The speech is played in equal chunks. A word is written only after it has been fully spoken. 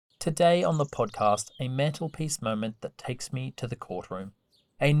Today on the podcast, a mantelpiece moment that takes me to the courtroom.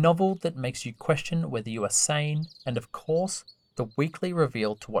 A novel that makes you question whether you are sane, and of course, the weekly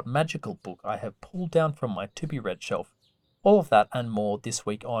reveal to what magical book I have pulled down from my to-be-read shelf. All of that and more this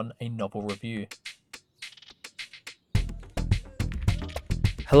week on A Novel Review.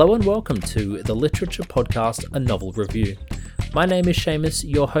 Hello and welcome to the literature podcast, A Novel Review. My name is Seamus,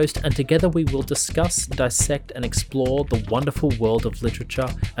 your host, and together we will discuss, dissect, and explore the wonderful world of literature.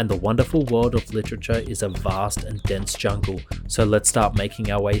 And the wonderful world of literature is a vast and dense jungle, so let's start making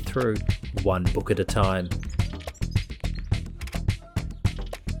our way through, one book at a time.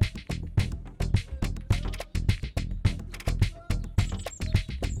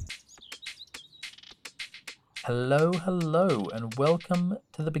 Hello, and welcome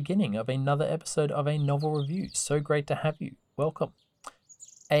to the beginning of another episode of A Novel Review. So great to have you. Welcome.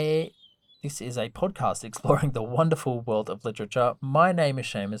 This is a podcast exploring the wonderful world of literature. My name is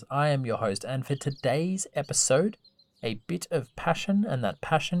Seamus, I am your host, and for today's episode, a bit of passion, and that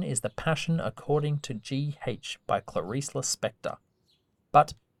passion is The Passion According to G.H. by Clarice Lispector.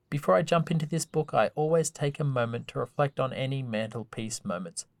 But before I jump into this book, I always take a moment to reflect on any mantelpiece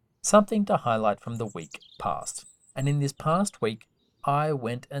moments. Something to highlight from the week past. And in this past week, I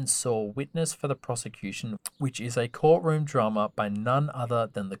went and saw Witness for the Prosecution, which is a courtroom drama by none other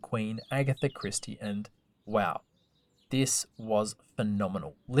than the Queen, Agatha Christie, and wow, this was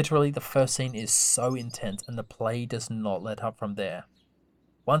phenomenal. Literally, the first scene is so intense and the play does not let up from there.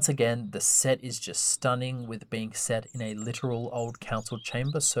 Once again, the set is just stunning, with being set in a literal old council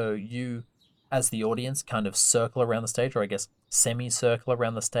chamber, so you, as the audience, kind of circle around the stage, or I guess semi-circle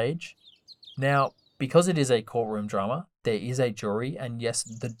around the stage. Now, because it is a courtroom drama, there is a jury, and yes,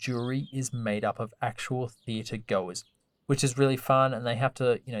 the jury is made up of actual theatre goers, which is really fun, and they have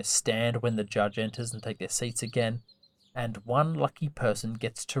to, stand when the judge enters and take their seats again, and one lucky person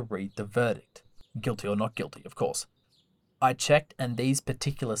gets to read the verdict. Guilty or not guilty, of course. I checked, and these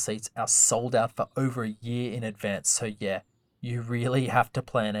particular seats are sold out for over a year in advance, so yeah, you really have to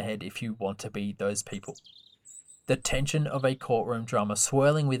plan ahead if you want to be those people. The tension of a courtroom drama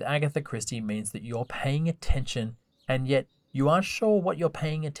swirling with Agatha Christie means that you're paying attention, and yet you aren't sure what you're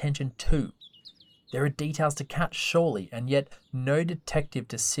paying attention to. There are details to catch, surely, and yet no detective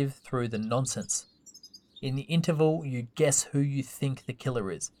to sieve through the nonsense. In the interval, you guess who you think the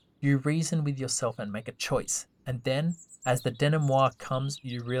killer is. You reason with yourself and make a choice. And then, as the denouement comes,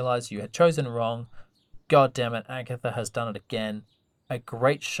 you realize you had chosen wrong. God damn it, Agatha has done it again. A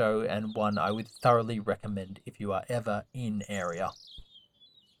great show, and one I would thoroughly recommend if you are ever in area.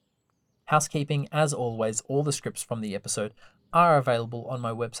 Housekeeping, as always, all the scripts from the episode are available on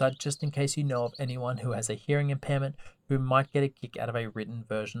my website, just in case you know of anyone who has a hearing impairment who might get a kick out of a written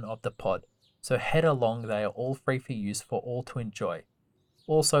version of the pod. So head along, they are all free for use for all to enjoy.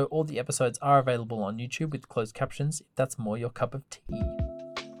 Also, all the episodes are available on YouTube with closed captions if that's more your cup of tea.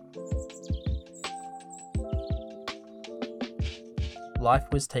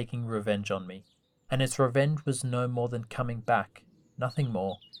 Life was taking revenge on me, and its revenge was no more than coming back, nothing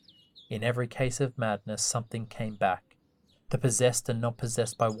more. In every case of madness, something came back. The possessed are not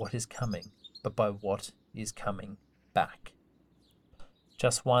possessed by what is coming, but by what is coming back.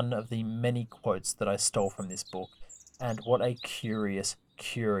 Just one of the many quotes that I stole from this book, and what a curious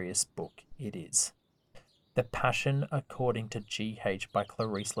book it is. The Passion According to G.H. by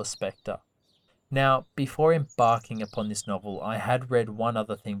Clarice Lispector. Now, before embarking upon this novel, I had read one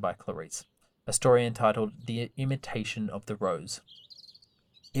other thing by Clarice, a story entitled The Imitation of the Rose.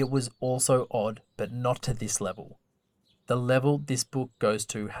 It was also odd, but not to this level. The level this book goes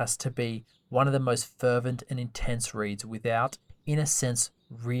to has to be one of the most fervent and intense reads without, in a sense,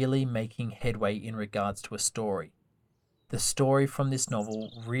 really making headway in regards to a story. The story from this novel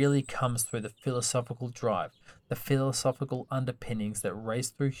really comes through the philosophical drive, the philosophical underpinnings that race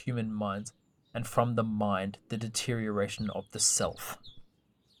through human minds, and from the mind, the deterioration of the self.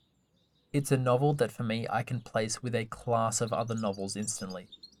 It's a novel that for me I can place with a class of other novels instantly.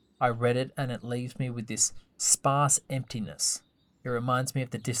 I read it and it leaves me with this sparse emptiness. It reminds me of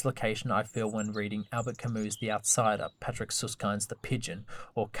the dislocation I feel when reading Albert Camus' The Outsider, Patrick Suskind's The Pigeon,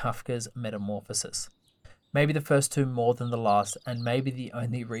 or Kafka's Metamorphosis. Maybe the first two more than the last, and maybe the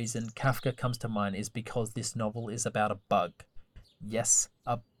only reason Kafka comes to mind is because this novel is about a bug. Yes,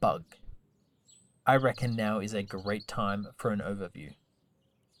 a bug. I reckon now is a great time for an overview.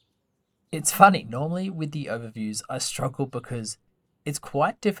 It's funny, normally with the overviews I struggle because it's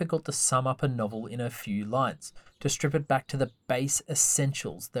quite difficult to sum up a novel in a few lines, to strip it back to the base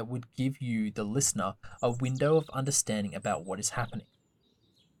essentials that would give you, the listener, a window of understanding about what is happening.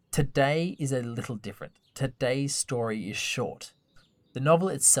 Today is a little different. Today's story is short. The novel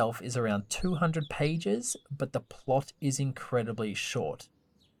itself is around 200 pages, but the plot is incredibly short.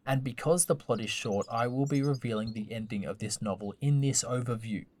 And because the plot is short, I will be revealing the ending of this novel in this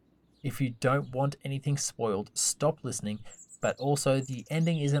overview. If you don't want anything spoiled, stop listening, but also the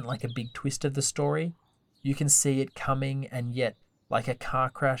ending isn't like a big twist of the story. You can see it coming, and yet, like a car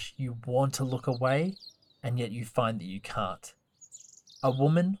crash, you want to look away, and yet you find that you can't. A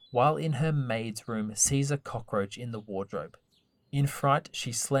woman, while in her maid's room, sees a cockroach in the wardrobe. In fright,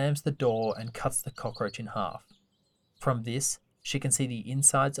 she slams the door and cuts the cockroach in half. From this, she can see the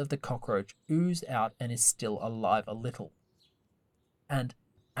insides of the cockroach ooze out and is still alive a little. And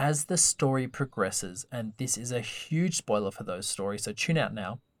as the story progresses, and this is a huge spoiler for those stories, so tune out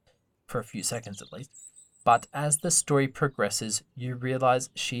now, for a few seconds at least. But as the story progresses, you realize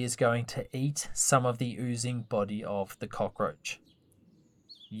she is going to eat some of the oozing body of the cockroach.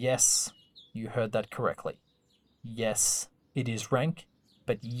 Yes, you heard that correctly. Yes, it is rank,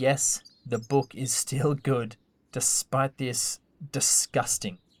 but yes, the book is still good despite this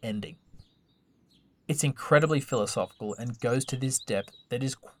disgusting ending. It's incredibly philosophical and goes to this depth that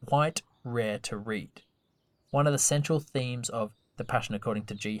is quite rare to read. One of the central themes of The Passion According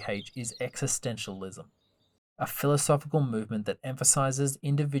to G.H. is existentialism, a philosophical movement that emphasizes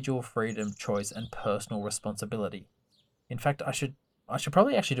individual freedom, choice, and personal responsibility. In fact, I should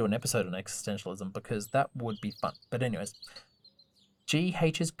probably actually do an episode on existentialism because that would be fun. But anyways,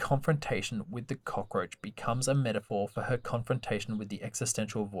 G.H.'s confrontation with the cockroach becomes a metaphor for her confrontation with the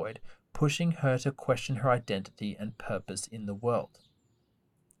existential void, pushing her to question her identity and purpose in the world.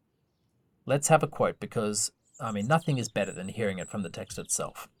 Let's have a quote because, nothing is better than hearing it from the text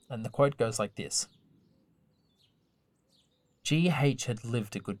itself. And the quote goes like this. G.H. had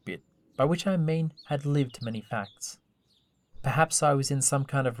lived a good bit, by which I mean had lived many facts. Perhaps I was in some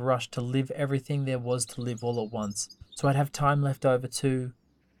kind of rush to live everything there was to live all at once, so I'd have time left over to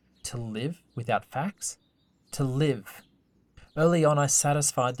live without facts? To live. Early on I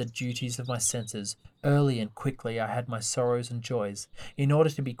satisfied the duties of my senses. Early and quickly I had my sorrows and joys, in order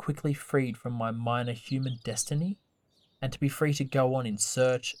to be quickly freed from my minor human destiny, and to be free to go on in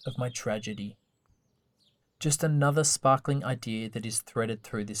search of my tragedy. Just another sparkling idea that is threaded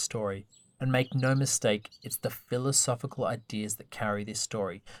through this story. And make no mistake, it's the philosophical ideas that carry this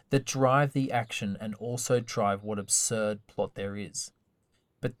story, that drive the action and also drive what absurd plot there is.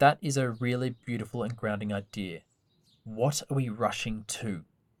 But that is a really beautiful and grounding idea. What are we rushing to?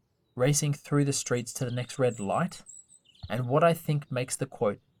 Racing through the streets to the next red light? And what I think makes the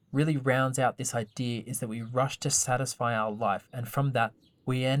quote really rounds out this idea is that we rush to satisfy our life, and from that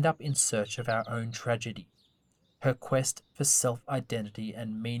we end up in search of our own tragedy. Her quest for self-identity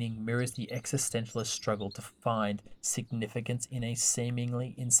and meaning mirrors the existentialist struggle to find significance in a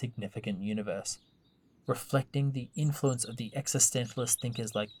seemingly insignificant universe, reflecting the influence of the existentialist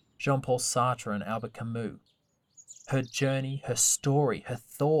thinkers like Jean-Paul Sartre and Albert Camus. Her journey, her story, her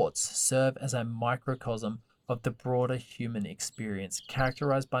thoughts serve as a microcosm of the broader human experience,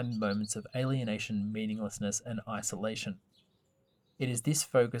 characterized by moments of alienation, meaninglessness, and isolation. It is this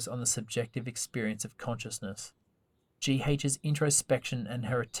focus on the subjective experience of consciousness, G.H.'s introspection and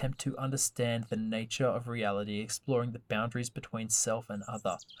her attempt to understand the nature of reality, exploring the boundaries between self and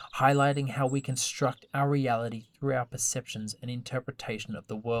other, highlighting how we construct our reality through our perceptions and interpretation of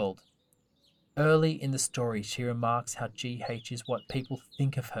the world. Early in the story, she remarks how G.H. is what people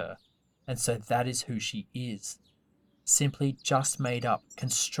think of her, and so that is who she is. Simply just made up,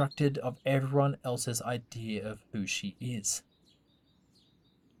 constructed of everyone else's idea of who she is.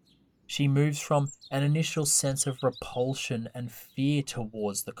 She moves from an initial sense of repulsion and fear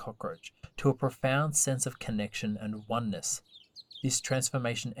towards the cockroach to a profound sense of connection and oneness. This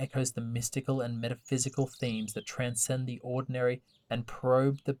transformation echoes the mystical and metaphysical themes that transcend the ordinary and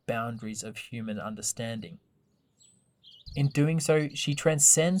probe the boundaries of human understanding. In doing so, she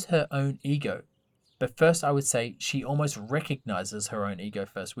transcends her own ego. But first, I would say she almost recognizes her own ego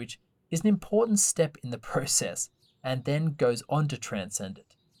first, which is an important step in the process, and then goes on to transcend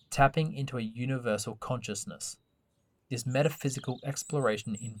it, tapping into a universal consciousness. This metaphysical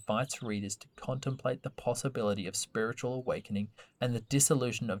exploration invites readers to contemplate the possibility of spiritual awakening and the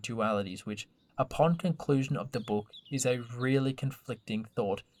dissolution of dualities, which, upon conclusion of the book, is a really conflicting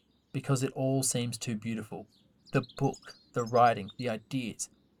thought because it all seems too beautiful. The book, the writing, the ideas,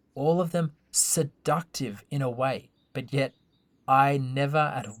 all of them seductive in a way, but yet I never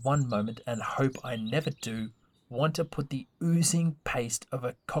at one moment, and hope I never do, want to put the oozing paste of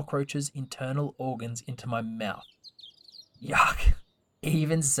a cockroach's internal organs into my mouth. Yuck.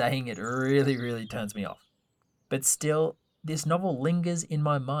 Even saying it really, really turns me off. But still, this novel lingers in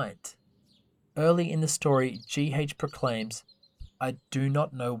my mind. Early in the story, G.H. proclaims, I do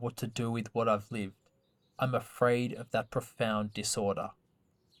not know what to do with what I've lived. I'm afraid of that profound disorder.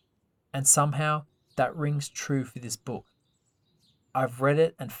 And somehow that rings true for this book. I've read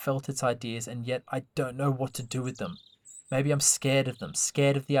it and felt its ideas, and yet I don't know what to do with them. Maybe I'm scared of them,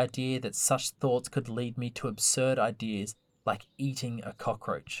 scared of the idea that such thoughts could lead me to absurd ideas like eating a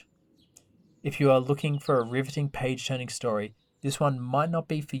cockroach. If you are looking for a riveting page-turning story, this one might not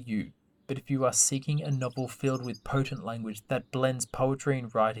be for you, but if you are seeking a novel filled with potent language that blends poetry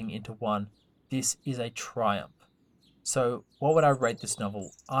and writing into one, this is a triumph. So, what would I rate this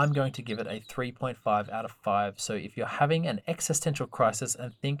novel? I'm going to give it a 3.5 out of 5. So, if you're having an existential crisis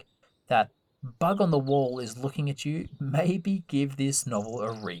and think that bug on the wall is looking at you, maybe give this novel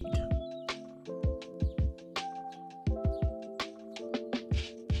a read.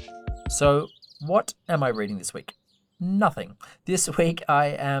 So, what am I reading this week? Nothing. This week I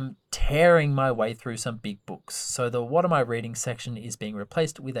am tearing my way through some big books. So, the What Am I Reading section is being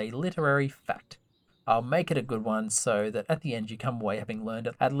replaced with a literary fact. I'll make it a good one so that at the end you come away having learned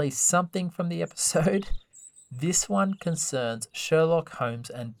at least something from the episode. This one concerns Sherlock Holmes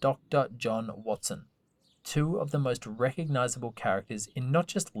and Dr. John Watson, two of the most recognizable characters in not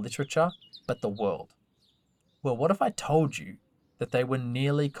just literature, but the world. Well, what if I told you that they were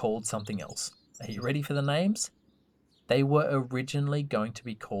nearly called something else? Are you ready for the names? They were originally going to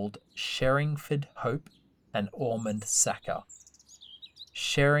be called Sherringford Hope and Ormond Sacker.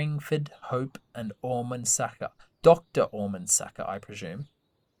 Sherringford Hope and Ormond Sacker. Dr. Ormond Sacker, I presume.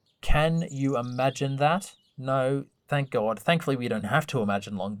 Can you imagine that? No, thank God. Thankfully, we don't have to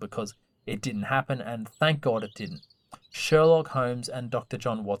imagine long because it didn't happen, and thank God it didn't. Sherlock Holmes and Dr.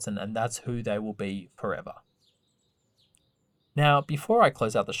 John Watson, and that's who they will be forever. Now, before I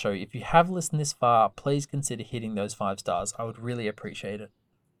close out the show, if you have listened this far, please consider hitting those 5 stars. I would really appreciate it.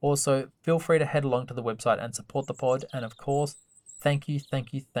 Also, feel free to head along to the website and support the pod, and of course, thank you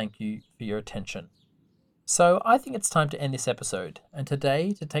for your attention. So I think it's time to end this episode. And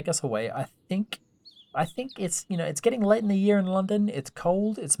today, to take us away, I think it's it's getting late in the year in London. It's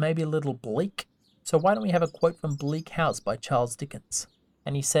cold. It's maybe a little bleak. So why don't we have a quote from Bleak House by Charles Dickens?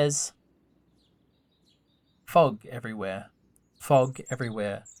 And he says, "Fog everywhere, fog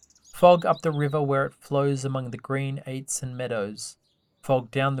everywhere. Fog up the river where it flows among the green aits and meadows.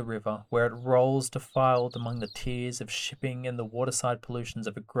 Fog down the river, where it rolls defiled among the tears of shipping and the waterside pollutions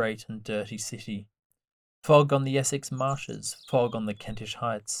of a great and dirty city. Fog on the Essex marshes, fog on the Kentish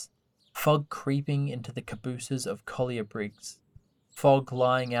heights. Fog creeping into the cabooses of collier brigs. Fog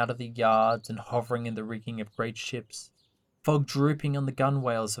lying out of the yards and hovering in the rigging of great ships. Fog drooping on the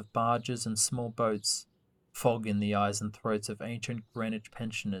gunwales of barges and small boats. Fog in the eyes and throats of ancient Greenwich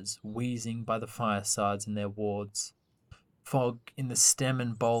pensioners, wheezing by the firesides in their wards. Fog in the stem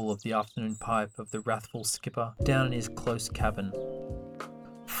and bowl of the afternoon pipe of the wrathful skipper down in his close cabin.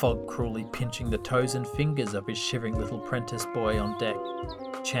 Fog cruelly pinching the toes and fingers of his shivering little prentice boy on deck.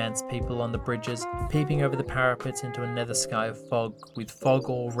 Chance people on the bridges, peeping over the parapets into a nether sky of fog, with fog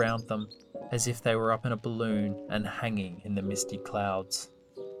all round them, as if they were up in a balloon and hanging in the misty clouds."